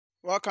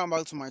Welcome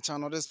back to my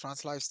channel. This is Plant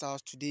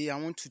Lifestyles. Today I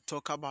want to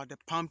talk about the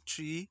palm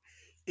tree,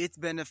 its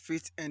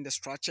benefits, and the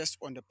structures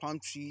on the palm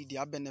tree,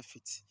 their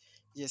benefits.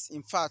 Yes,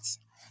 in fact,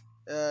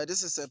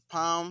 this is a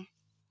palm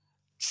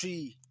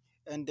tree,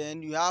 and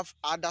then you have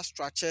other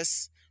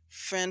structures,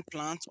 fern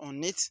plant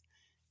on it.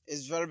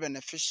 It's very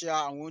beneficial.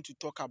 I want to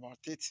talk about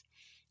it.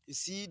 You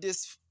see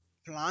this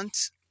plant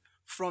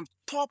from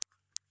top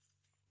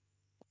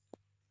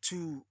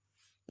to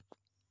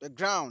the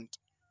ground.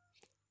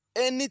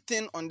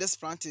 Anything on this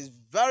plant is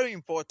very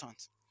important.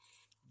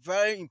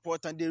 Very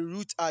important. The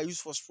roots are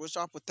used for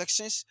spiritual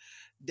protections.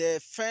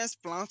 The ferns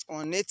plant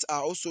on it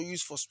are also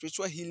used for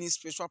spiritual healing,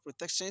 spiritual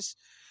protections.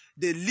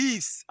 The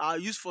leaves are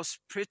used for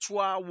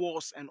spiritual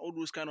wars and all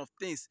those kind of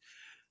things.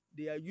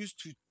 They are used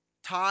to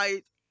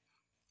tie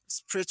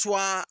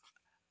spiritual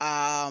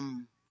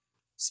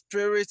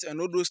spirits and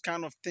all those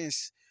kind of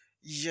things.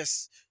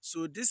 Yes,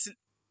 so this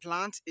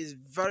plant is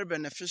very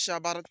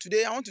beneficial, but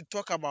today I want to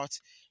talk about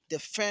the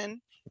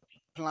fern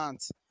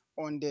plant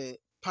on the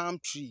palm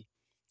tree.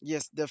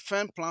 Yes, the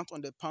fern plant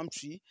on the palm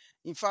tree.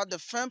 In fact, the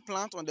fern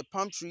plant on the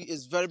palm tree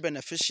is very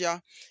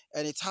beneficial,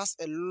 and it has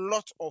a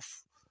lot of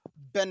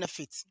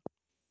benefits.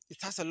 It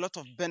has a lot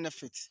of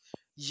benefits.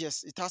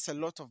 Yes, it has a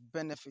lot of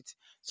benefits.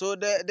 So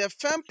the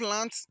fern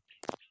plant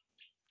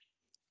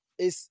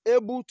is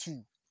able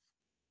to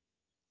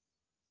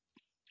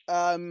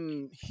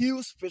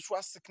heal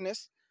spiritual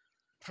sickness,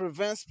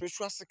 prevent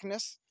spiritual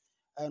sickness,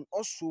 and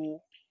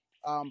also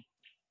um,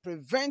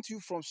 prevent you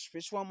from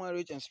spiritual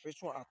marriage and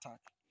spiritual attack.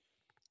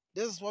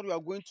 This is what we are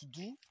going to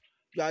do.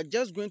 We are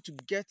just going to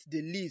get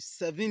the leaves,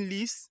 7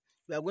 leaves.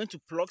 We are going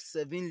to pluck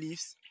 7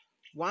 leaves.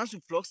 Once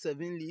we pluck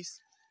 7 leaves,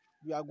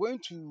 we are going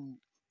to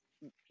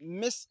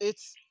mix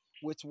it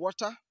with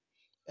water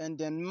and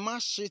then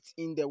mash it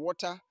in the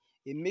water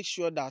and make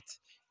sure that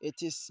it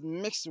is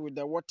mixed with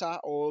the water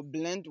or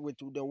blend with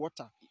the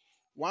water.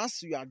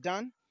 Once you are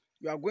done,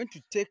 you are going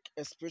to take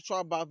a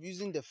spiritual bath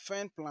using the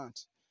fern plant.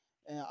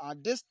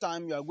 At this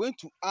time, you are going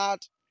to add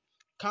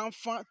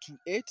camphor to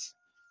it.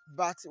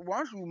 But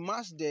once you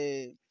mash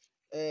the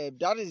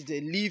that is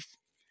the leaf,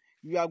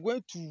 you are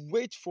going to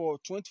wait for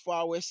 24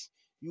 hours.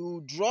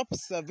 You drop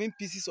 7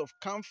 pieces of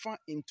camphor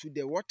into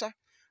the water.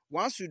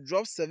 Once you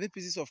drop 7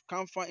 pieces of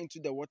camphor into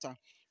the water,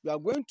 you are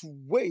going to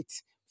wait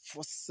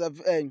for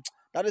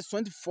that is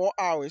 24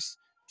 hours.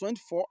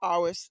 24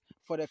 hours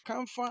for the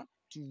camphor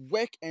to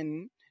work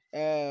and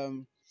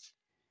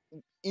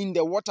in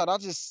the water,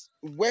 that is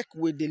work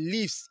with the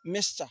leaves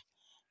mixture,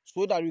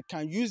 so that you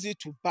can use it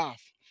to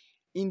bath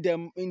in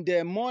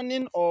the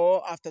morning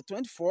or after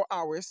 24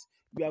 hours.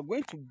 We are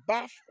going to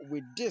bath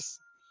with this,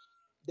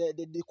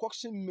 the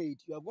decoction made.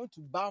 You are going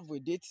to bath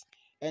with it,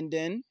 and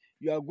then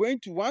you are going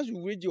to, once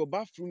you reach your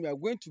bathroom, you are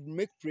going to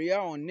make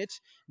prayer on it,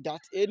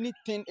 that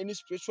anything, any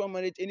spiritual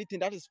marriage, anything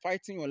that is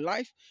fighting your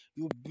life,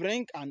 you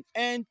bring an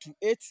end to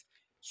it.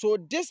 So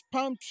this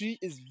palm tree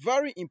is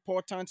very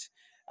important.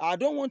 I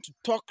don't want to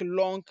talk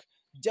long,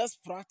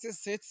 just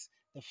practice it.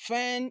 The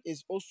fern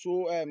is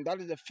also that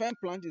is, the fern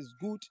plant is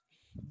good.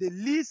 The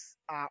leaves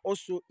are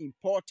also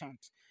important.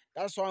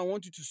 That's why I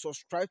want you to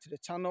subscribe to the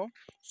channel,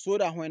 so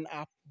that when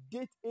I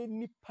update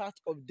any part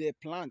of the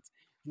plant,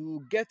 you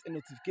will get a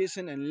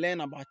notification and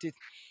learn about it.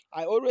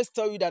 I always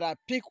tell you that I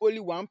pick only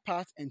one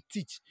part and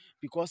teach,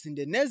 because in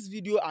the next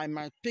video I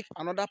might pick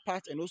another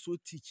part and also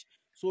teach.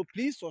 So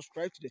please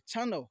subscribe to the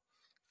channel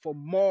for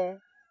more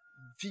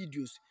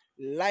videos.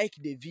 Like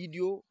the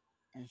video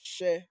and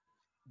share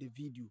the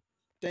video.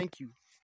 Thank you.